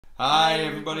Hi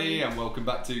everybody and welcome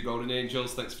back to Golden Angelz.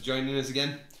 Thanks for joining us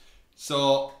again.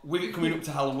 So with it coming up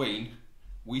to Halloween,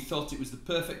 we thought it was the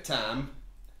perfect time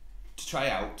to try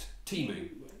out Temu.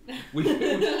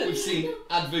 We've seen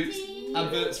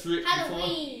adverts for it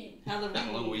Halloween. before.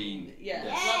 Halloween. Yeah.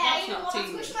 Yeah, That's not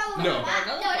Temu. No. No,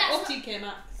 that's TK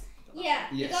Maxx. Yeah,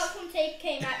 Yes. you got from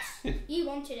TK Maxx. You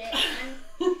wanted it,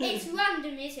 and it's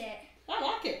random, is it? I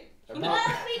like it.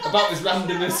 About as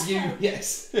random as you,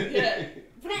 yes. Yeah.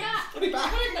 Put it back. Put it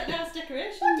back. I like that nice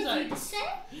decorations. What did like. you just say?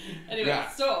 Anyway,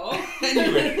 Right. so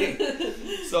Anyway,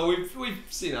 so we've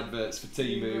seen adverts for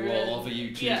Temu all over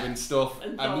YouTube and stuff,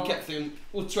 and we kept thinking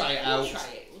we'll try it out.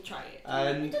 We'll try it.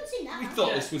 And We've done seen that. we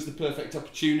thought this was the perfect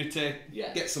opportunity.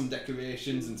 Yeah. Get some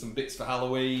decorations and some bits for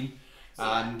Halloween.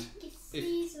 And if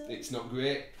it's not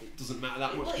great, it doesn't matter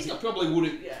that much because it probably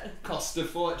wouldn't cost a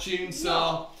fortune.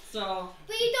 So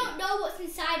But you don't know what's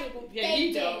inside it, but Yeah, they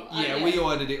you do. don't. yeah, we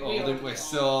ordered it all, didn't we?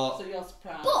 So you're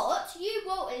surprised. But you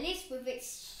wrote a list with it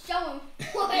showing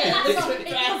what it Yeah, has that's on what it.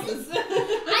 it has.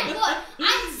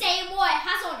 I'm saying what it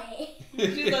has on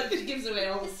it. She gives away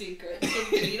all the secrets.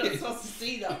 You're not supposed to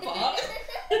see that part.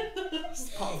 You're not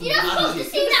supposed to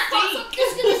see that part, so I'm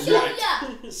just going to show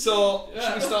you. So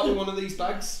should we start with one of these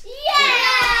bags?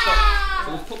 Yeah!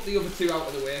 So we'll put the other two out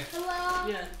of the way. Hello.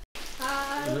 Yeah.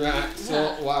 Hi. Right.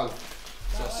 So wow.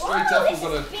 So straight Whoa, off this we've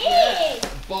got is a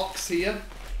big. box here.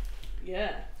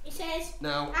 Yeah. It says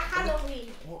Now, a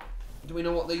Halloween. do we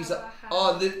know what these are?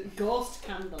 Oh, the Ghost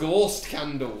candles. ghost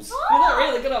candles. They look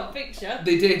really good on picture.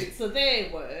 They did. So they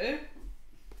were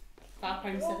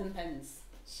 £5.7.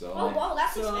 So Oh wow,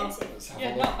 that's So- expensive. let's have Yeah,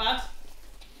 a look. not bad.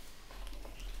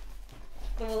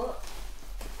 So,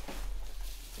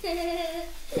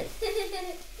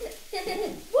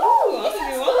 Woo! I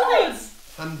think it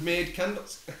was Handmade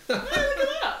candles. good. Yeah, look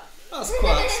at that. That's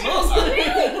quite smart. Really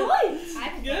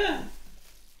good. Yeah.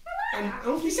 And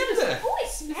how many is there? Oh, it They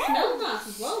smells. smell nice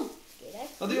as well.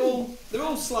 Are they all? They're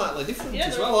all slightly different Yeah,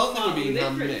 as they're well, all aren't they? slightly Being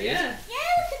different, handmade. Yeah.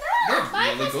 Yeah, look at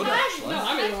that. They're really good, actually. No,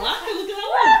 I really like it. Look at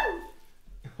that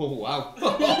Oh wow.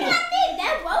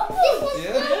 They're well good.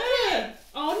 Yeah. one. Yeah.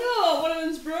 Oh no, one of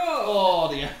them's broke. Oh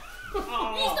dear. Oh,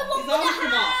 He's the one his with arm the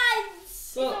come off.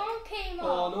 hands. Look. His arm came Oh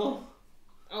off. no.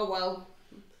 Oh well.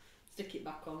 Stick it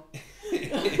back on. No,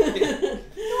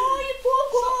 you poor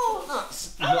girl.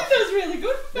 That's I think that's really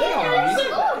good. They are really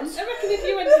good. I reckon if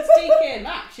you went to TK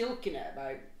Maxx, you're looking at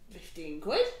about 15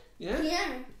 quid. yeah. Yeah.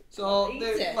 So Easy.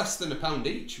 they're less than £1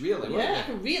 each, really, Yeah, I weren't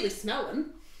can really smell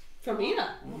them from here. No,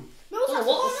 Oh, that's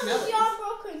what one the of smell the is. arm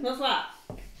broken. What's that?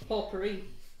 Potpourri.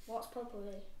 What's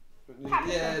properly? they?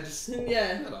 Yeah, just I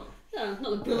Yeah. don't know. No,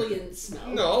 not a brilliant smell.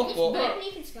 No, It's but burnt,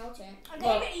 you can smell it. I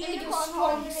Well, gave it a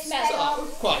unicorn smell. so I'm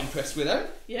quite impressed with them.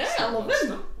 Yeah, I love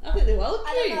them. I think they're well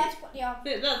I don't know cute. where to put the arm.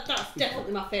 That's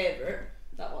definitely my favourite.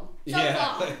 That one. Yeah.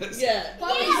 Yeah.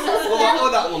 Oh,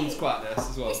 that one's quite nice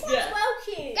as well. This one's Yeah. well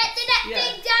cute. Get the next Yeah.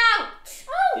 thing out.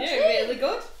 Oh, Yeah, gee. really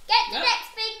good. Get the Yeah. next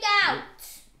thing out.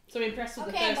 So I'm impressed with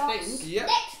Okay, the boss. first thing. Yeah.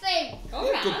 Next thing.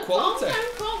 Alright. good quality.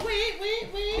 Can't wait.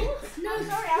 No,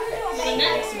 sorry, I'm For the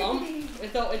next one, we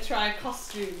thought we'd try a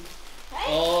costume.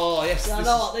 Oh yes, So I this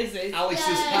know is what this is. Alice's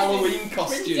Yeah. Halloween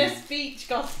costume. Princess Peach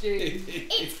costume.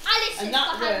 It's Alice's And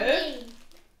that for Halloween.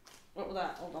 What was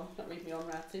that? Hold on, not reading my own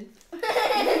writing.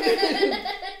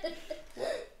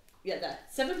 Yeah, there.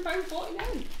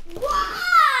 £7.49.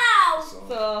 Wow!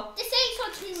 So- This ain't on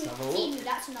Let's have a look. Temu,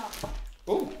 that's not.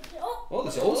 Oh, Oh, oh,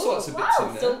 there's all sorts of bits in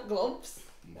there. Silk gloves.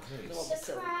 Nice.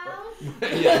 the crown.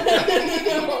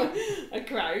 Yeah. A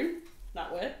crown.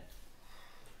 That way.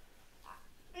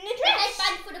 And the dress. The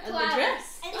headband for the And the clown.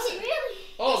 dress. And is it really?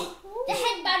 Oh, The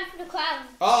headband for the clown.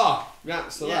 ah,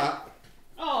 right. So Yeah. that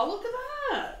Oh, look at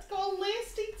that. It's got all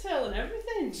lace detail and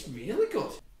everything. it's really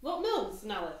good. Look, Mills,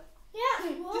 Nelly. Yeah.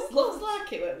 This looks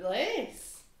like it with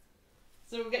lace.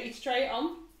 So we'll get you to try it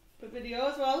on for video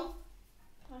as well.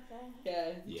 Okay.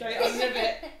 Yeah, try it on in a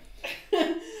bit.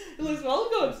 It looks well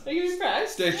good. Are you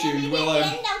impressed? Stay tuned. Maybe We'll at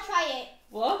the end I'll try it.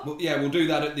 What? yeah, we'll do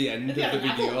that at the end of the Yeah,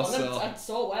 video. So I'd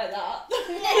so wear that.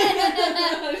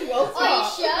 well Are you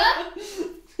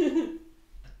sure?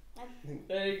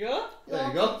 There you go. there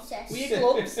you go. Princess. Weird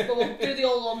gloves, but we'll do the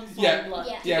all on Yeah. like,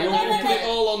 Yeah. Yeah, we'll put it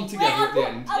all on together at the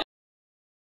end.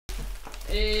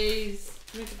 Is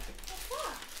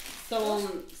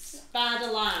some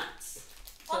spider lights.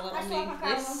 So Oh, let me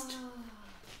list.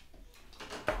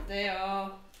 They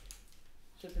are,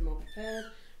 should be more prepared,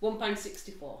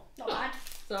 £1.64. Not bad.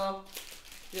 So,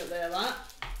 you got there that.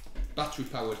 Battery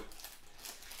powered,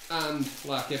 and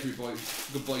like every boy,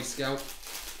 good Boy Scout,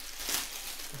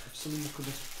 some in the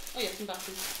cupboard. Oh yeah, some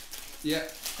batteries. Yeah.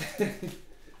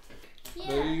 Yeah.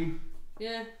 Boom.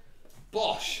 Yeah.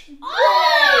 Bosh.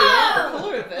 Oh! The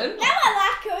colour of them. Now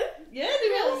I like them. Yeah, they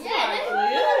really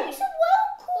Yeah, it's a well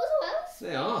cool as well.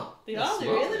 They are. They are. They're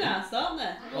really nice, aren't they?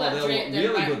 Oh, Like they look draped in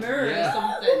really like good. mirror Yeah. or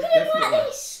something. Look at them Definitely.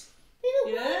 lights. They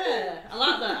look Yeah, I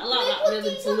like that. I like that Put really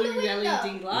these on the blue window.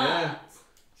 LED light.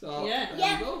 So, Yeah. there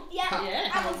Yeah, we go. yeah.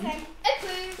 Yeah. I'm okay.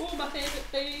 Approve. Oh, my favourite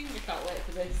thing. I can't wait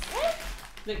for this.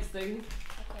 Next thing.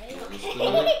 Okay. Let's do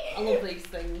it. I love these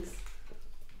things.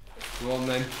 Go on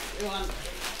then. You want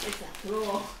it's a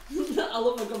throw. I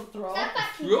love a good throw. That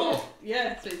vacuum. Roll.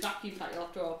 Yeah, so it's vacuum pack. You'll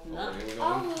have to open that. Here we go.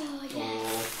 Oh, yes.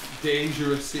 Oh,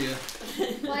 dangerous here.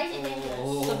 Why is it dangerous?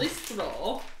 Oh. So this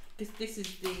throw, this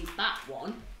is the back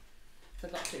one. So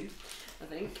I've got two, I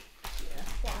think.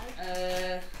 Why?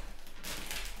 Yeah.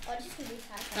 Oh, just gonna be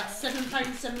tight. That's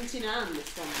 £7.79.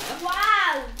 This one. Though.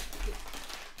 Wow.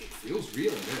 It feels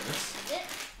really nice. Is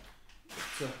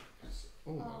it?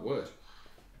 Oh my word.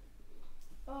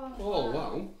 Oh, Oh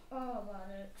wow. Oh, wow,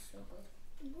 that looks so good.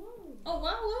 Whoa. Oh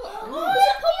wow! Look. Oh,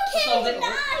 there's a pumpkin! So they-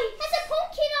 Nice! There's a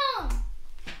pumpkin on!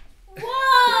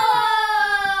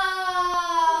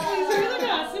 Whoa! It's really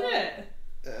nice, isn't it?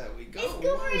 There we go. It's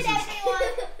covering everyone!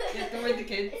 Yeah, go with the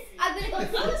kids. I'm gonna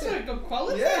go That's very good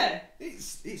quality. Yeah,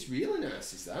 it's really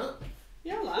nice. Is that?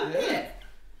 Yeah, I like Yeah. it.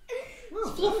 Well,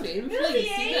 It's fluffy and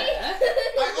fleecy there.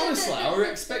 honestly, I were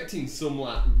expecting some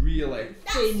like really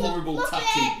Thin. horrible fluffy.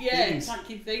 tacky Yeah, things.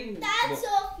 tacky things. That's so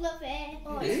fluffy.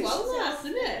 Oh, It It's is. well nice,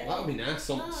 isn't it? That would be nice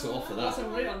on the sofa. That's That.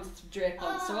 what we wanted to drape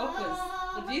on sofas.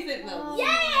 What do you think, Mel? Yay!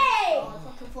 Oh, I'm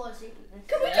looking forward to sleeping with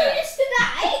this. Can we Yeah. do this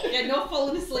tonight? Yeah, not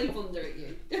falling asleep under it,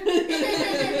 you.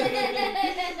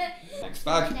 Next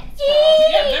bag.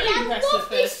 Yeah, very I impressive love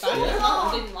this first bag. so I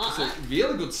much. didn't like It's a that.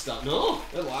 really good start. No,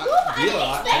 I like. Oh, I really didn't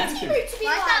like expect anything. it to be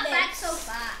Why is like that this. bag so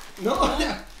fat? No,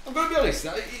 I'm gonna be honest.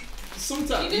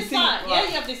 Sometimes You you just think like, yeah, you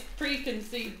have this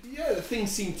preconceived. yeah, the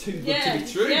things seem too good Yeah, to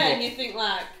be true. yeah, but and you think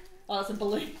like, oh, that's a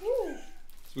balloon. so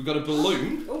we've got a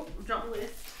balloon. Oh, drop the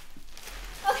list.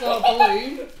 Okay. So a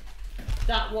balloon,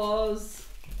 that was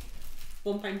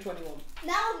 £1.21.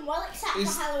 Now I'm well excited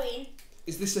Is- for Halloween.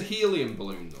 Is this a helium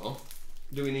balloon though?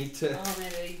 Do we need to? Oh,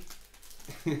 maybe.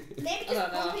 Maybe I just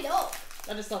don't know. pump it up.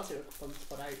 I just thought it was fun to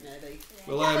put out, maybe.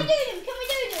 Well, Can we do them? Can we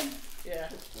do them? Yeah.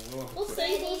 oh, We'll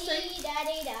see, we'll see.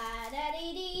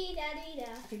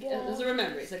 Da-dee-da-da-dee-da-dee-da. I think it, there's a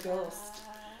remember, it's a ghost.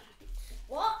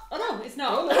 What? Oh no, it's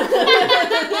not. Oh.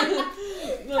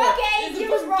 No, Okay, it's a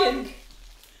you was pumpkin. wrong.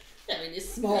 I mean, it's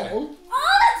small.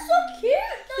 Oh, that's so cute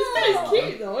though. It's nice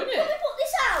cute though, isn't Can it? we put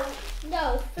this out?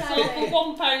 No, So Friday.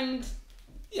 for £1,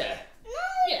 yeah. No,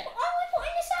 Yeah. are we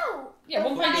putting this out? yeah, It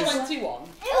 £1.21. I won't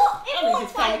think it's kind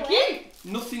of fly away. cute.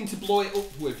 Nothing to blow it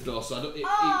up with though, so I don't.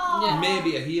 Oh. It may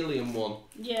be a helium one,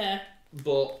 Yeah.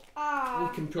 but Ah,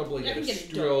 we can probably Yeah, get a we can get it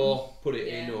straw, put it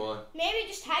Yeah. in, or maybe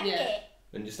just hang Yeah. it.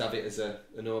 and just have it as a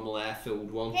normal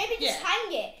air-filled one. Maybe just Yeah.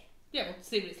 hang it. Yeah, we'll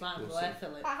see what it's like We'll with see. air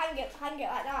fill it. Hang it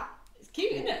like that. It's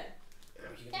cute, isn't it?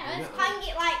 Yeah, just hang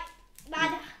it like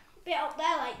that bit up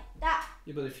there like that.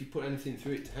 Yeah, but if you put anything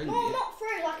through it to hang No, it, not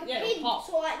through, like a Yeah, pin, it'll pop.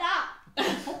 so like that.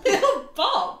 Little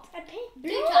Bob. A pin.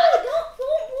 Blue No, tack. don't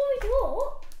blow it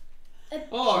up.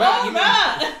 oh right, you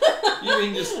Right. mean, you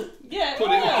mean just Yeah,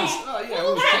 put it yeah. up as oh yeah,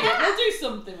 We'll, well, we'll do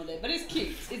something with it, but it's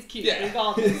cute. It's cute, Yeah.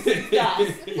 regardless.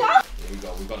 Yes. we've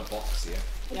got a box here.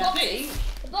 Yeah, I think,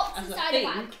 The box as inside I the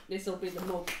bag. think, this will be the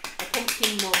mug. The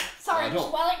pumpkin mug. Sorry, I I'm just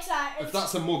don't- well excited. If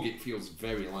that's a mug, it feels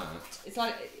very light. It's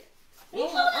like. you Oh,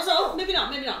 sure that's no, a mug? maybe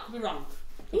not. Could be wrong.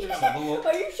 Could be Let's wrong. have a look.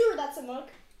 Are you sure that's a mug?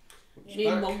 Me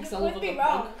and mugs all Could over be the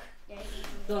wrong. mug.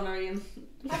 Don't know him.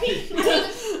 I mean, So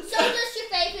does your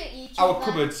favourite YouTuber? Our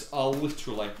cupboards are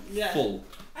literally Yeah. full.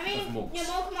 I mean, Of mugs. your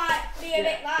mug might be a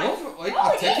bit like. Oh,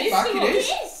 I take it is. back. the It mug.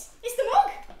 is. It's the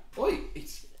mug. Oi,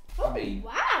 it's. I mean,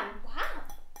 Wow, wow.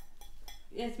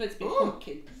 Yeah, it's meant to be a Oh.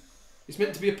 pumpkin. it's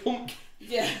meant to be a pumpkin.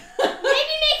 Yeah.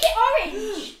 Maybe make it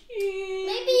orange.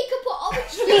 Maybe you could put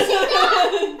orange juice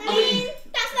in there. I mean,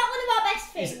 that's not one of our best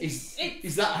things.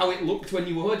 Is that how it looked when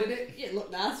you ordered it? It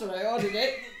looked nice when I ordered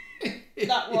it.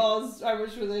 That was, how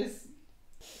much for this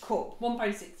cup?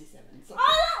 £1.67. So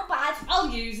Oh, not bad. I'll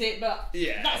use it, but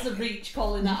Yeah. that's a reach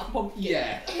calling that a pumpkin.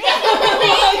 Yeah.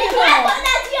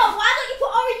 Why don't you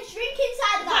put orange drink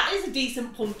inside of That that? is a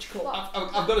decent punch cup.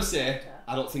 I've got to say,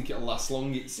 I don't think it'll last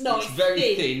long. It's No, it's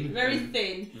very thin. Very and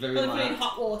thin. Very Probably put it in light.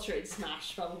 hot water, it'd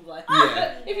smash, probably.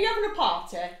 Yeah. But if you're having a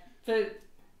party for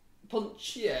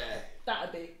punch, Yeah.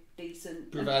 that'd be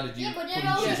decent. Provided you Yeah, but punch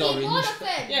then is only one orange. of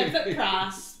them. Yeah, for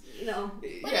price, you know.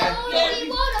 But Yeah. only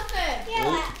one of them. Yeah,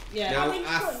 Oh. like, Yeah. Now Orange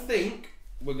I punch. think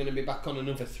we're going to be back on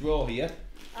another throw here.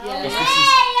 Yeah. This Hey, is-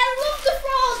 I love the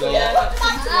frogs. So- Yeah, put them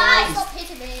on Ah, tonight. stop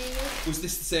hitting me. Was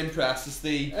this the same price as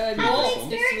the No, previous one?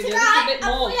 this Spirit was a tonight, bit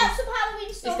I'll more. put out some Halloween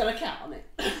It's stuff. got a cat on it.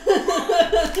 Of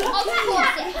course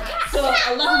it has. So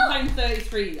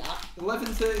 £11.33 that. Of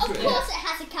 $11.33. course it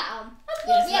has a cat on.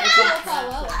 Yes, Yeah, it's got a of cat.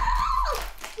 course.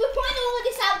 We're putting all of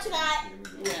this out tonight.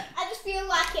 Yeah. I just feel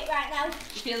like it right now.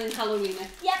 You feeling Halloweeny?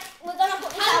 Yep, we're gonna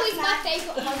put this Halloween's out my tonight.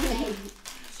 favourite holiday.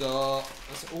 So,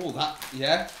 oh, that,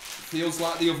 yeah, feels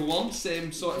like the other one,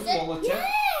 same sort of quality. Yeah,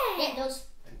 it does.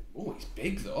 Oh, it's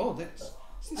big though, this.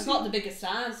 I got the bigger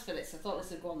size for this. I thought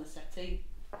this would go on the settee.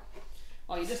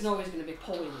 Oh, you just know he's going to be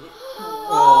pulling it.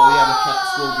 Oh, yeah, the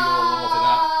cats will be all over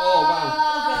that. Oh, wow.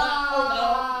 Look at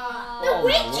that. The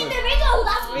witch in the middle,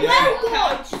 that's Yeah. very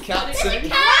good. The cat's There's a in.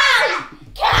 cat!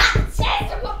 Cat!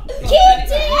 Kitty!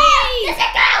 Kitty! There's a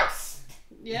mouse!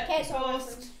 Yeah, Okay, so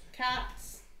ghost,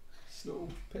 cats. Snow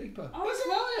paper. Oh, it's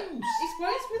well,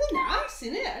 it's really nice,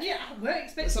 isn't it? Yeah, I weren't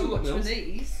Let's expecting have a look, much for Mills.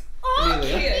 these. Oh,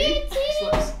 Amelia.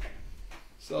 Kitty!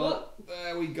 So,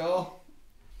 there we go.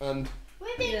 And We're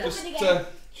being Yeah. covered just again. to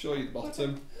show you the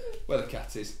bottom, where the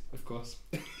cat is, of course.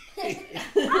 Oh, the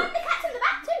cat's in the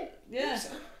back too. Yeah.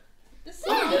 They're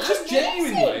so I'm nice. just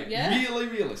genuinely, Yeah.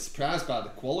 really surprised by the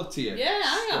quality of Yeah,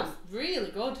 I stuff. am. Really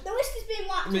good. The whisk has been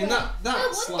whacked I mean, away.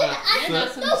 that's No wonder like, the Yeah,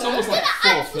 that's it's almost like the faux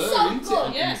ads were fur, so isn't good.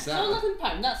 it? Yeah, Inside. so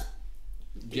 £11. That's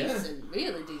Yeah. decent,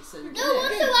 really decent. No yeah.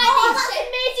 wonder why that's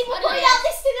amazing. We're putting out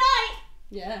this tonight.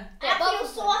 Yeah. I feel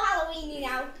so Halloweeny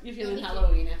now. You're feeling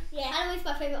Halloweeny. Yeah. Halloween's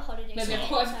my favourite holiday. Maybe so I'll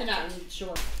put everything out and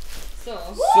show it. So,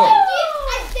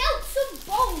 I felt some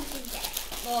bones in there.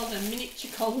 oh, the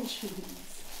miniature cauldrons.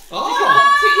 Oh!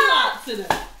 Got tea lights in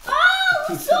it. Oh,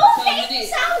 so So it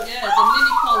sounds yeah, the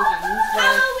mini cauldrons.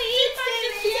 Halloween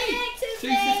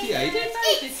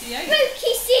 £2.58.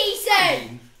 Spooky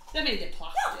season. They made it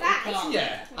plastic. bad. aren't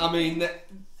Yeah, I mean,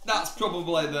 that's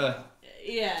probably the...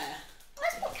 they? Yeah.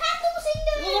 Let's put candles in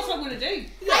there. Well, that's what I'm going to do.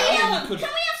 Yeah, I mean, you Can we could,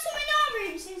 have some in our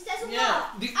rooms instead of Yeah.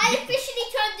 what? The- I the- officially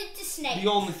turned into Snake. the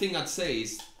only thing I'd say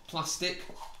is plastic,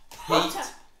 Hot.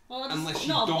 heat, Well, I'll Unless just,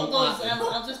 you no, I'll don't put those, like them.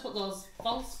 I'll just put those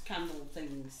false candle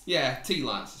things. yeah, tea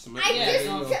lights or something. I Yeah, just,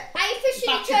 no. I officially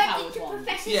Battery turned powered into one.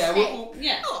 Professor Yeah, Snake. well,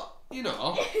 Yeah. oh, you know.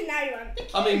 Now you want.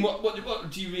 I mean,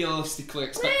 what do you realistically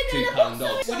expect We're £2 gonna put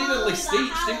off? We some did a list songs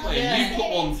each, didn't we? Yeah. You put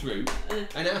one through, Uh,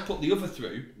 and I put the other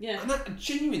through. Yeah. And I,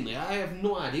 genuinely, I have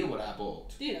no idea what I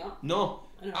bought. Do you know? No.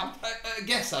 I know. I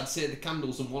guess I'd say the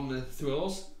candles and one of the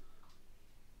throws.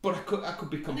 But I could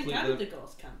be They completely... can the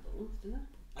ghost candles, didn't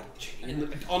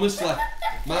Genuinely, honestly,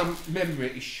 my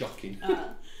memory is shocking. they?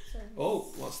 Oh,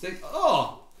 what's this?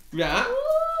 Oh, right.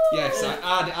 Ooh. Yes,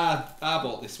 I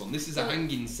bought this one. This is a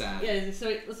hanging sign. Yeah, so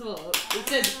let's have a look. It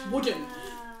says wooden.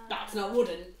 That's not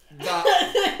wooden. That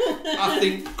I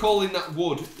think calling that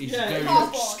wood is Yeah. very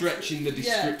Cardboard. much stretching the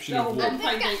description yeah, of no, wood.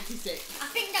 £1.86. I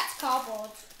think that's cardboard.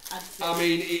 I'd say. I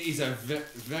mean, it is a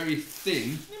very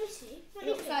thin. Let me see. Let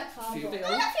me Looks see. like cardboard. feel. Oh,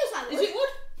 that feels like Is wood. it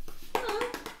wood? No.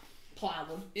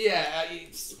 Plywood. Yeah,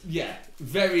 it's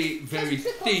very It's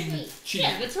triple thin, sweet. cheap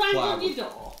Yeah, but to hang on plywood. your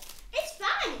door. It's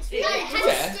fine. It's It- fine. it It has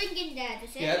Yeah. a string in there,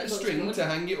 does it? Yeah, the looks string good. to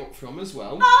hang it up from as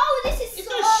well. Oh, this is It's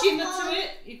so got a shimmer fun. to it.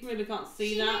 You maybe can't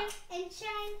see that. Shimmer and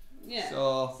shine. Yeah.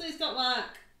 So So it's got like,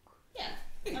 yeah.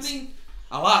 I It's- mean,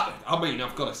 I like it. I mean,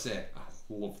 I've got to say, I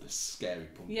love the scary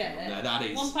pumpkin yeah. on there. That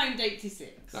is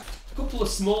 £1.86. a couple of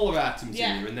smaller items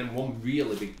Yeah. in here, and then one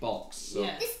really big box. So.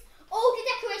 Yeah. All the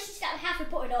decorations that we have to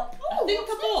put it up. I think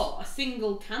I bought a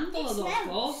single candle It of those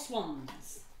smells. ghost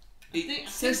ones. I It think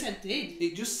says I did.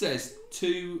 it just says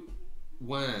 2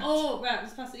 white. Oh, right,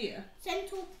 let's pass it here.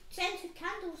 Scented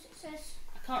candles, it says.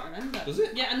 I can't remember. Does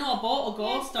it? Yeah, I know I bought a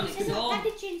ghost on it it says before.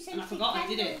 packaging and I scented forgot I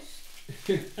did it.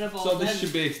 candles. And I bought So this them.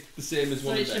 should be the same as So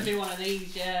one it of should them. be one of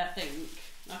these, yeah, I think.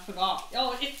 I forgot.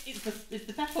 Oh, it's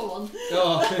the pepper one.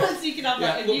 Oh, So you can have yeah,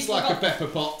 that it in looks you like a forgot- pepper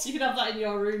pot. You can have that in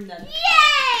your room then.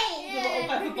 Yay! The little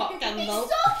pepper pot candle.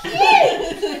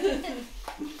 It's so cute!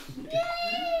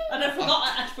 And I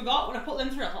forgot when I put them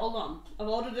through. Hold on, I've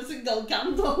ordered a single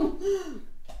candle.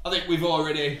 I think we've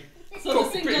already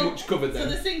pretty much covered So them.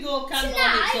 the single candle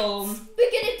on its Tonight, own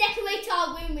we're going to decorate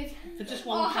our room with for just our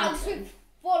one house candle. with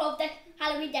full of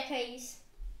Halloween decorations.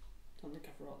 I don't think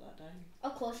I wrote that down.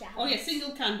 Of course, yeah. Oh yeah,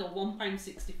 single candle,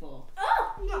 £1.64. Oh,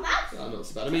 not bad. Oh, not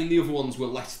so bad. I mean, the other ones were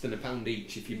less than £1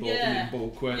 each if you bought them Yeah. in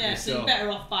bulk, weren't Yeah, they? so you're better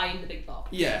off buying the big box.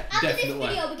 Yeah, After definitely. this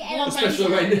video, we're getting One on pound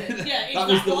Especially when Yeah, that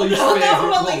was the exactly. least That was favourite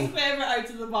my one. least favourite out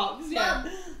of the box. Yeah.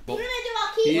 We're But going to do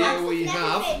our key here boxes we and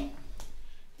have everything.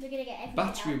 We're going to get everything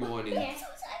battery out. warning. Yeah, so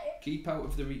excited. Keep out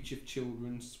of the reach of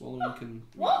children. Swallowing can.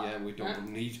 What? Yeah, we don't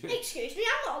need it. Excuse me,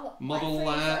 I'm not a Model like, 3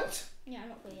 years old. light. Yeah, I'm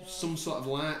not 3 years old. Some sort of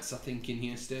lights, I think, in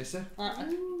here, Stacey. I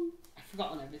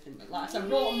forgotten everything, but like I said, I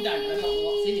wrote them down, but I don't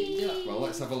know what's in it, do I? Well,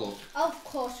 let's have a look. Of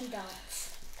course we don't.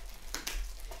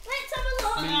 Let's have a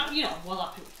look. You know, well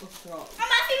happy with throat. I'm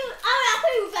happy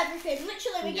with everything.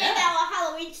 Literally, we get our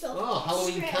Halloween stuff. Oh,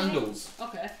 Halloween straight candles.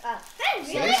 Okay. Hey, really?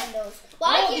 See? Candles.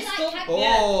 Why do you like candles?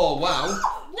 Oh, wow.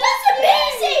 That's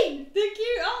amazing! They're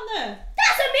cute, aren't they?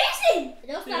 That's amazing!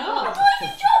 Yeah. I'm not even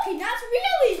joking. That's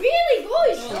really, really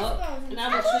good. Oh, and how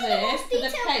much for this? For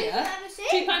the pair?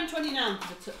 £2.29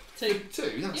 for the two. Two?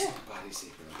 That's Yeah. not bad, is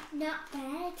it, bro? Not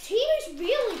bad. Temu's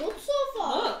really good so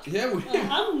far. Look. Yeah, we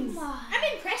Hands. I'm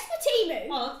impressed with Temu.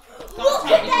 Well, Look at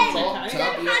them. Top, Them top, hands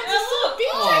yeah. are so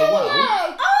detailed. Oh,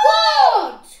 wow. Oh,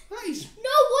 That is...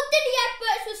 no wonder the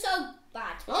adverts were so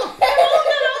bad. Oh.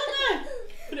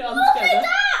 Put it on Look together. at that.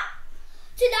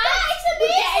 Tonight it's amazing.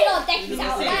 We're getting our deckies You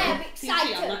out see there. it? I'm See it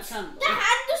excited. on that candle? The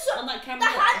hands are so. On that camera. The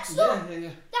hands so. Yeah.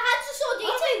 The hands are so Oh, they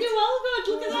detailed. do well good.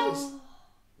 Look at that.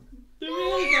 They're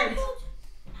really good.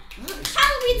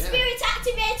 Halloween Yeah. spirit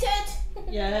activated.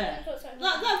 Yeah.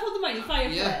 That put them on your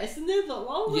fireplace and they look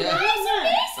well good. Yeah. Isn't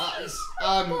it? That is...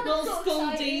 Little so skull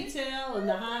excited. detail and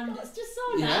the hand. It's just so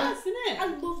Yeah. nice, isn't it? I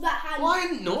love that hand. Well, I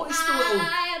hadn't noticed the little I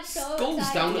am so skulls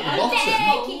excited. down at Yeah. the bottom.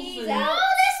 Deckies And out.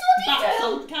 Oh, they're so That detailed.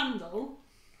 sold candle.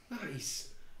 Nice.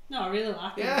 No, I really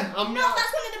like it. Yeah, I'm No, not...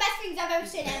 that's one of the best things I've ever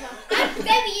seen ever. I'm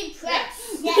very impressed.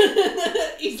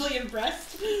 Yeah. Easily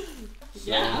impressed.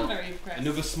 Yeah, I'm very impressed.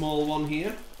 Another small one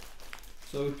here.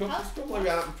 So we How's the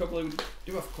probably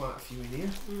do have quite a few in here,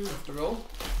 after all.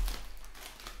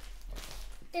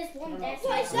 There's one there. What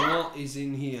What is that? What is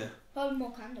in here? Oh,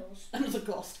 more candles. Another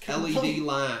ghost candle. LED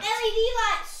lights. LED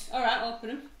lights. Alright, open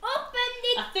them. Open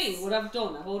it. I think what I've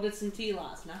done, I've ordered some tea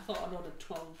lights and I thought I'd ordered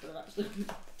 12, but I've actually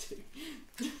ordered 2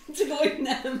 to go in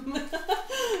them.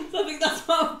 So I think that's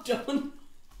what I've done.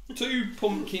 2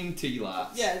 pumpkin tea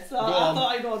lights. Yeah, so Go I on.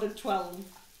 thought I'd ordered 12.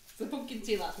 So pumpkin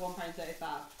tea lights £1.35.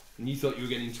 And you thought you were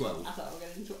getting 12? I thought I was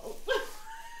getting 12.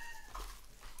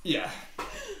 Yeah.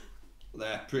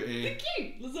 They're pretty... They're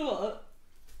cute. Let's have a look.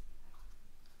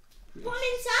 pretty Put them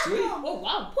inside sweet. for. Oh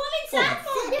wow. Put them inside Oh,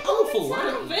 for. they're Yeah, put them powerful,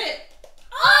 inside. aren't Fit.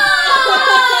 Oh!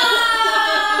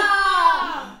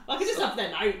 I can just have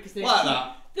them out because they're Like cute.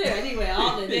 that. They're anyway,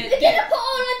 aren't they? We're gonna put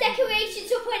all our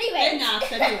decorations up anyway. They're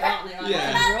nice anyway, aren't they?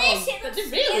 Yeah. What about this? It But looks,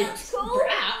 they're really it looks cool.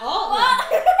 bright, aren't What?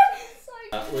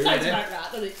 We they? Sounds ready? about right,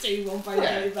 doesn't it? 2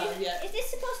 £1.35, yeah. Is this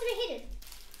supposed to be hidden?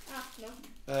 Ah, no.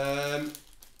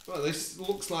 Well, this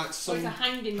looks like Oh, some it's a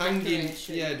hanging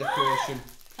decoration. yeah, decoration.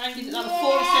 Hanging, that was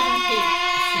 47p.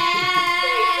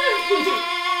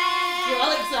 You're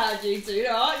well excited, you two,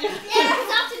 aren't you? Yeah,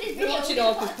 because after this You're video, watching we're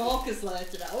Hocus gonna Pocus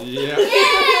later now. Yeah.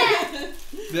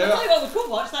 Yeah! I tell you what, we could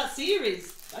watch that series.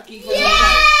 I keep going Yeah! on.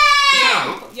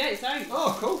 It's Yeah, it's out.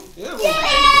 Oh, cool. Yeah. Well,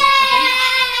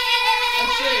 I'm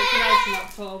sure it comes out in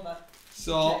October.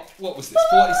 so, what was this?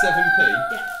 47p.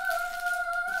 Yeah.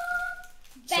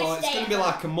 So Best it's day going to be ever.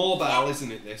 like a mobile,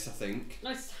 isn't it? This, I think. No,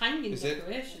 it's hanging Is it?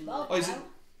 decoration. Well, Oh, is it?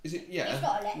 Is it? Yeah. It's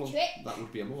got Well, electric. that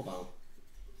would be a mobile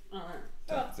Alright.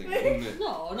 type thing, wouldn't it?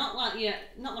 No, not like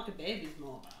not like a baby's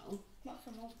mobile. Not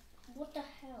so much. What the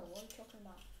hell? What are you talking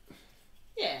about?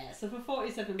 Yeah, so for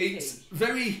 47p. It's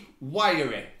very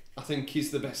wiry, I think,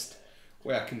 is the best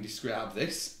way I can describe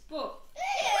this. But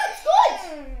It looks good!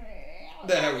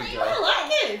 There we I go.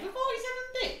 like it for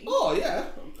 47p. Oh, yeah.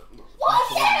 What,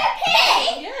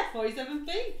 7p? Yeah, 47p.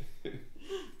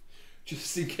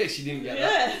 Just in case you didn't get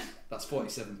that. Yeah. That's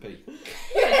 47p.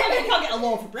 Yeah, you can't get a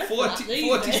loaf of bread for that 40 these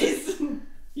 40 days. 47p,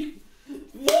 You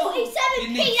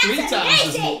need 3 that's times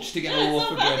as amazing! much to get Yeah, a loaf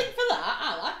so of I bread. think for that, I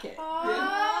like it.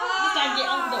 Just hang it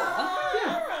on the door.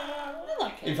 Yeah. I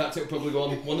like it. In fact, it'll probably go on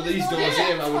one of these doors Yeah,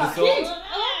 here, I would have Cute. thought.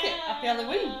 I like it. Happy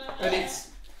Halloween. And it's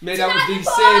made out of the Put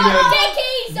same all wood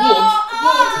dickies wood. on!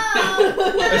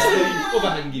 as the other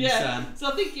hanging Yeah. sign.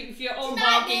 So I think if you're on Tonight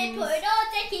we're bargains, putting all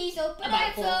dickies up and About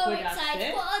I'm £4 so I'd excited.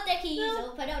 say. Put all dickies No.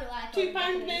 up and all the white £2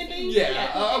 maybe.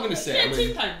 Yeah, I'm going to say, Yeah, I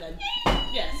mean, £2 then.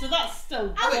 Yeah, so that's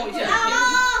still I would put 47p.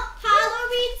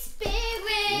 Halloween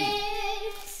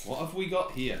spirits! what have we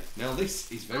got here? Now, this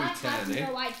is very I have tiny.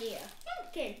 no idea.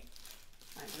 Okay.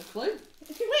 I have no clue. Wait,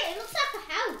 it looks like a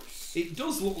house. It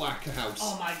does look like a house.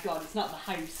 Oh my god, it's not the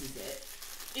house, is it?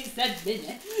 It said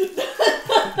mini.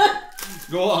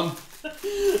 Go on.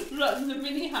 Right, the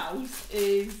mini house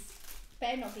is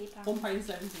Better not be a pound.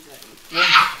 £1.78. I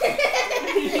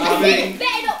mean,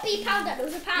 Better not be a pound, that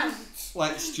was a pound.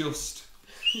 let's just...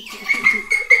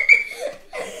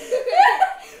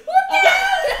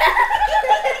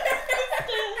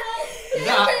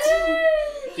 That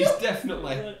is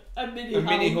definitely a mini a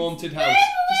mini house. haunted house.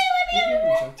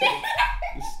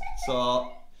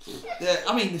 So, yeah,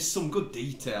 I mean, there's some good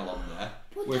detail on there.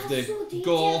 with the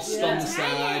ghost on the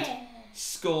side,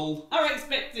 skull. I was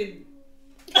expecting.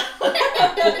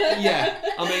 Yeah,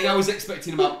 I mean, I was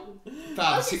expecting about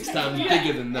 5 or 6 times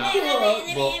bigger than that.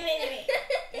 But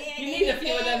You need a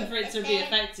few of them for it to be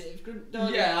effective, don't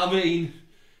you? yeah, I mean,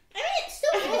 it's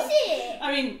still busy.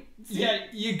 I mean, yeah.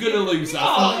 you're gonna lose that. Oh,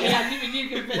 aren't you? yeah, you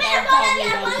can fit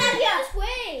Just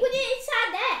wait. Put it inside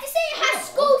there. Just say it has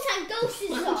skulls and ghosts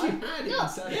Why would on. you hide it Look.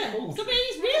 inside Yeah, a hole? so but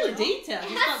it's really detailed.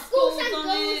 It It's has got skulls skulls and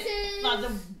on it, ghosts. like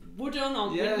the wooden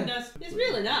or Yeah. windows. It's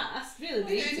really nice,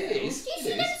 really It detailed. is. Do you It see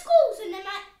is. them skulls and them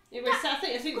like It was, I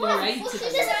think Go there on, were 8 of there's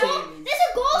them.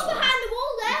 a ghost behind the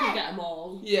wall You can there. get them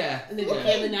all. Yeah. And they'd be yeah.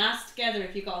 really nice together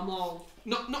if you got them all.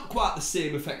 Not quite the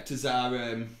same effect as our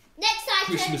Next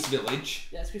item. Christmas village.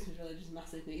 Yeah, it's Christmas Village is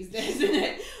massive these days, isn't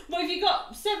it? But if you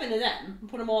got 7 of them and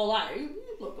put them all out, it'd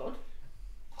look good.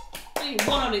 I mean,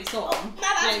 one on its own. my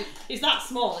bad. Yeah, it's that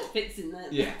small, it fits in there.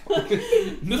 Yeah. So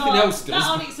Nothing else That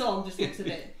on does. its own just looks a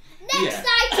bit. Next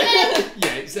item.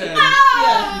 Yeah, it's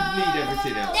Yeah. you need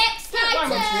everything else. Next Very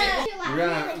much item.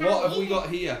 Right, what have we got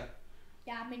here?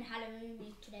 Yeah, I'm in Halloween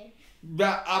week today.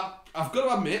 Right, I've got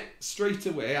to admit, straight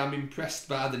away, I'm impressed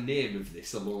by the name of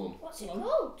this alone. What's it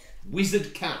called?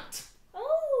 Wizard Cat.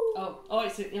 Oh,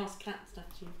 it's a cat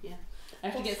statue, yeah. I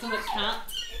have to get some cat.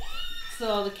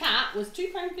 So the cat was £2.50.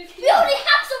 We already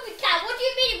have something cat. What do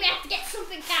you mean we have to get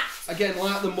something cat? Again,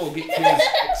 like the mug, it feels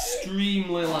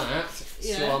extremely light, so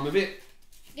Yeah. I'm a bit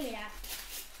Give me that.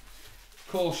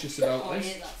 cautious about Oh, this.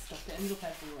 yeah, that stuff. It ends up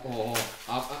everywhere.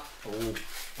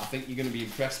 I think you're going to be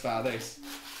impressed by this.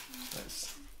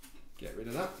 Let's get rid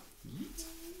of that.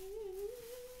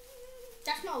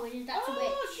 That's not a wizard, that's a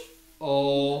witch.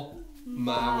 Oh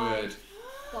my word.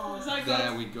 God. It's like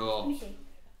There we go. Let me see.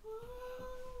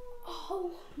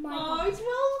 Oh my Oh, god. it's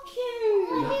well cute.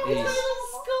 That It's got is- little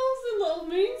skulls and little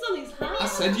moons on his hat. I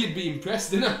said you'd be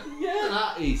impressed, didn't I? Yeah.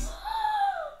 That is.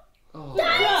 Oh,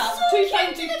 That, So cute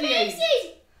and £2.58.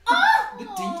 amazing. Oh! the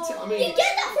detail. I You mean,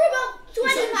 get that for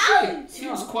about £20.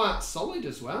 feels quite solid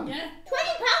as well. Yeah.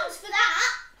 £20 for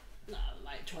that. No,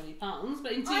 like £20,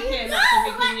 but in I TK know, Maxx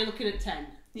everything like- you're looking at 10.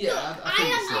 Yeah, Look, I think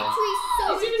am so. literally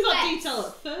so It's even got impressed. detail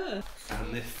at fur.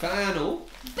 And the final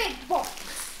Big box.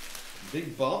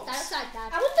 big box. That's like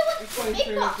that. I wonder what It's going the big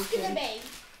through box is everything. gonna be.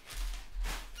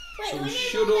 Wait, So do we need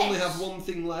should all only this? have one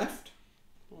thing left.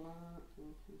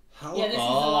 Yeah, this is the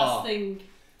last thing.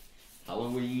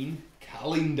 Halloween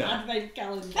calendar. Advent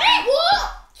calendar. Hey,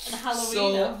 what? The Halloween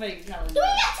So- advent calendar. Do we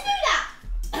get to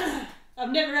do that?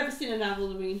 I've never ever seen an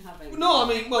Halloween having. No, I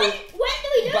mean, well, When do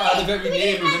we do by it? the very Do we do it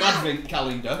name of right an now? advent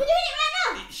calendar, We're doing it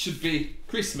right now. it should be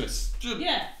Christmas.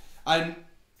 Yeah. And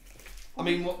I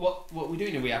mean, what are we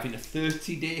doing? Are we having a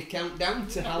 30-day countdown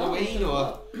to Halloween,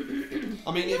 or?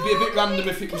 I mean, it'd be a bit random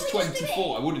if it was Can we just do it?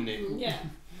 24, wouldn't it? Yeah.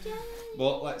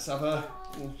 But let's have a.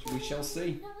 We shall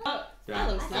see. Oh, Right,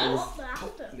 that looks I'll nice.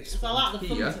 put this So I like the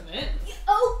one front here. of it.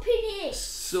 Open it.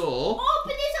 So,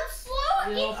 Open it up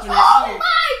slow. You open it Oh up.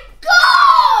 my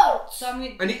god! So I'm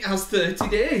gonna. and it has 30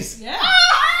 days. Yeah.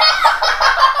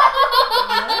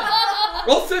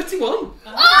 Well, 31.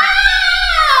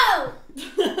 Oh!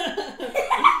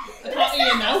 I can't hear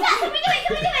you now. Can we do it?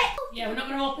 Can we do it? Yeah, we're not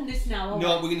going to open this now.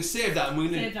 No, we're going to save that, and we're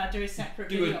going Save to. that, do a separate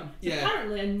Do a- video. yeah. It's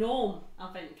apparently a gnome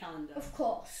advent calendar. Of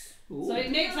course. So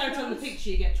it makes out on the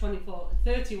picture you get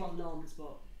 31 gnomes,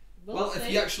 but Well, see.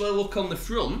 if you actually look on the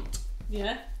front,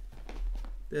 Yeah.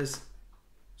 there's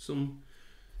some.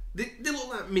 They look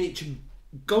like miniature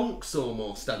gonks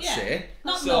almost, I'd Yeah. say.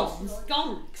 Not So- gnomes,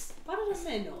 gonks. Why did I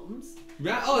say gnomes?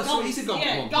 Right, oh, so he's a gonk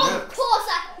Yeah, one. gonk. Right. Of course.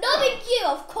 No big deal.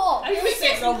 Of course. I always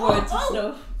say wrong words and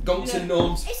stuff. Gonks and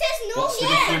gnomes. It says no. What's the Yeah.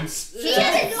 difference? She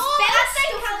says no.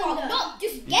 Advent calendar. Not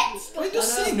just get stuff. It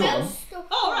does say Spell gnome. stuff.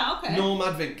 Oh, right, okay. Gnome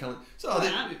advent calendar. So,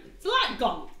 Right. It's like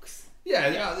gonks.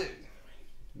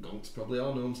 gonks probably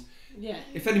are gnomes. Yeah.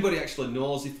 If anybody actually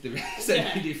knows if there is any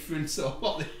Yeah. difference or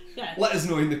what, Yeah. let us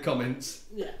know in the comments.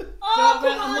 Yeah. Oh, So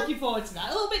come I'm on. looking forward to that.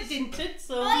 A little bit dinted,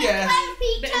 so Oh, Yeah. yeah.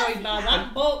 a bit annoyed by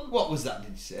that. But What was that,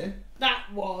 did you say?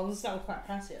 that was quite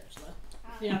pricey actually.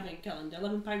 The advent calendar,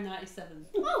 £11.97.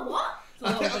 Oh, what? It's a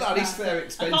little bit That is pricey. fair I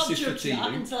expensive can't for judge that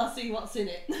Temu. until I see what's in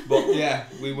it. But yeah,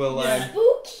 we will. Yeah.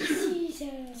 Spooky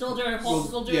season. So we'll do a We'll-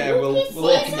 we'll do yeah, a we'll we'll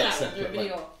open do that a separately.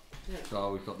 video.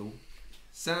 So we've got the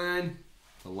sign,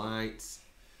 the lights,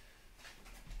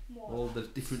 all the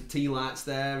different tea lights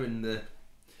there, and the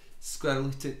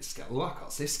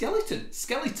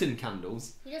skeleton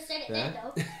candles You just said it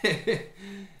there. there, though.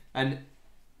 And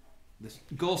the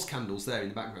ghost candles there in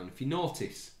the background. If you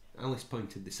notice, Alice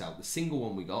pointed this out. The single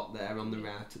one we got there on the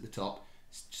right at the top,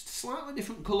 it's just a slightly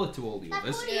different colour to all the Like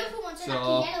others. all the other ones are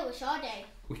So- like yellowish, are they?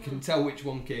 We can tell which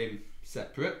one came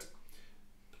separate.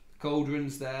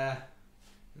 cauldrons there,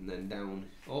 and then down.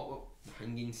 Oh, the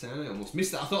hanging sign. I almost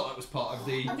missed that. I thought that was part of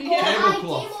the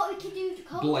tablecloth. What we can do to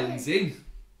cauldron. Blends in.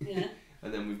 Yeah.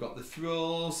 And then we've got the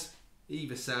throws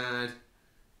either side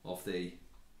of the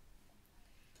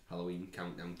Halloween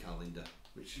countdown calendar,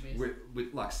 which, we,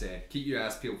 like I say, keep your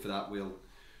eyes peeled for that. We'll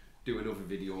do another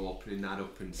video opening that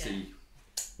up and see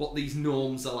what these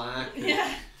gnomes are like.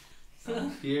 Yeah.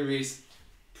 And here is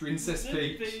Princess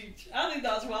Peach. I think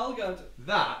that's well good.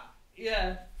 That,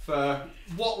 Yeah. for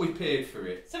what we paid for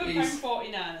it,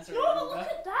 £7.49 as I No, remember. look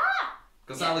at that.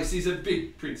 because Alice is a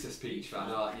big Princess Peach fan,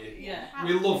 aren't you? Yeah.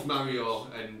 We love Mario,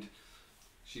 and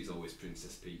she's always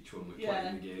Princess Peach when we're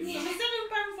playing the game. So for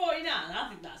 £7.49, I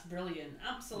think that's brilliant.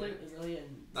 Absolutely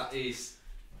brilliant. That is,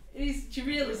 She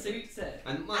really suits it.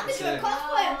 and like I I'm going to say, do a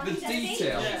cosplay of the Princess Peach.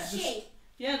 detail. Yeah.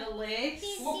 Yeah, the lace.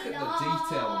 Look at the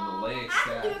detail on the lace I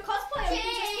can do a there. cosplay of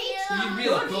Princess Peach. You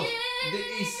really could.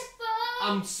 It is,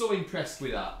 I'm so impressed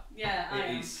with that. Yeah, I It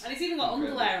am. is And it's even got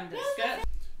incredible. underlayer under the skirt.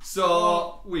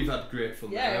 So we've had great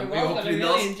fun Yeah, there. we're We're all going to opening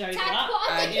really those. enjoy Time to that.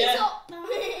 put our And- dickies yeah. up.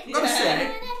 I've got to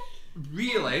say,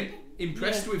 really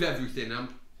impressed Yeah. with everything.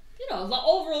 You know, like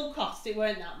overall cost, it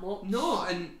weren't that much. No,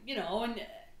 and You know, and the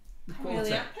I'm quality.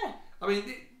 really happy. I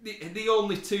mean, the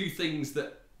only two things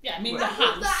that Yeah, I mean, Well, the I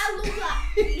love hands. that, I love that.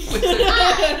 was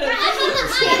That's one of the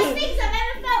highest things I've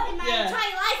ever felt in my Yeah.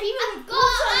 entire life. Even with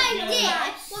Got an Yeah.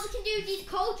 idea what we can do with these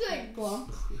cauldrons. Go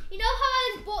on. You know how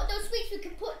I bought those sweets? We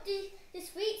can put the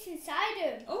sweets inside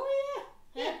them. Oh, yeah.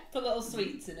 Yeah, put little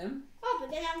sweets in them. Oh,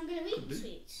 but then I'm going to eat the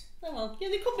sweets. Oh, well, yeah,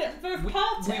 they could be for a we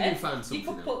party. will find You something.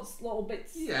 could put little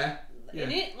bits Yeah,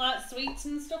 in it, like sweets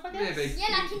and stuff, I guess. maybe.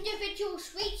 Yeah, like individual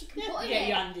sweets you can Yeah, put in get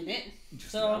your it. hand in it.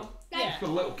 Just So, about. yeah. The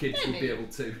little kids would be Maybe. able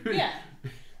to. Yeah.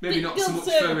 Maybe not They'll so much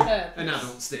serve for a purpose. an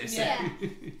adult Stacey. Yeah.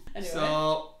 Anyway.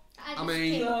 So, I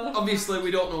mean, So- obviously we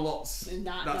don't know what's And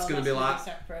that's no, going to be gonna like.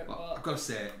 separate, But but I've got to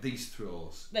say, these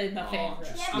throws. they're my Oh, favourite.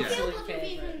 just- Yeah, but Yeah. Phil Absolute doesn't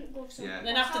favourite. even go so Yeah.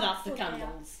 Then after That's that's the how good they are.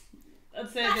 candles. I'd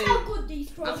say That's how good these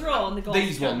the throws throw and the ghost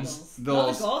These candles. ones, No,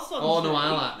 those. the ghost ones. Oh no, I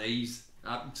really. like these.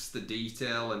 Just the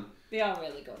detail and They are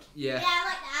really good. yeah. Yeah, I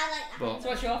like that. I like that. But So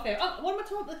what's your favourite? Oh, what am I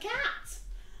talking about? The cat.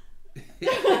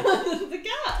 The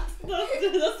cat.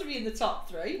 That's to be in the top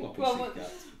three. What Well,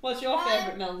 pussycat? what's your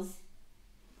favourite, Mills?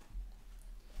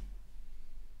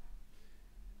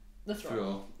 The throw.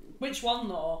 Throw. Which one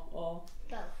though? Or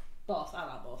Both. both? I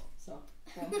like both. So.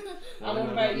 Well. Well, What what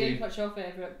about about you? you? What's your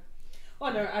favourite?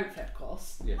 Well, no, outfit, of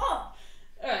course. Yeah. Oh.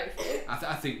 Alright.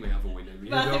 I think we have a winner. Really,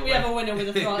 But I think don't we have a winner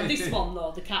with the throw. This one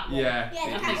though, the cat one. Yeah. Yeah,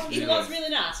 the I cat think one's even though it's really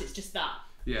nice, it's just that.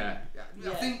 Yeah. I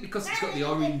Yeah. think because it's got the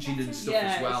orange in and stuff Yeah,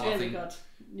 as well. it's really I think. good.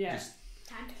 Yeah. Just-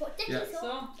 Time to put Yeah. dickies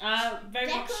up. So, very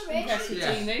much Decoration. impressed with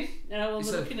Yeah. Temu. And I will be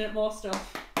It's a- looking at more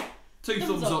stuff. Two Thumbs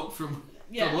thumbs up. up from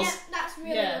Yeah. from Yeah, us. that's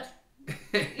really Yeah.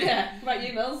 good. Yeah. What about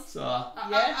you, Mills? So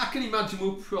Yeah. I can imagine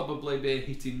we'll probably be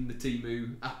hitting the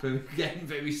Temu app again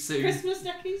very soon. Christmas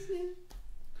deckies?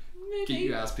 Maybe. Keep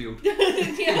your eyes peeled.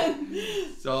 Yeah.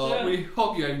 So Yeah. we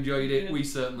hope you enjoyed it. Yeah. We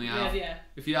certainly have. Yeah.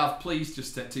 If you have, please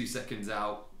just take 2 seconds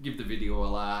out, give the video a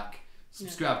like,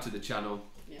 subscribe to the channel,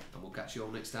 Yeah. and we'll catch you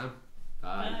all next time.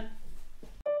 Bye. Bye.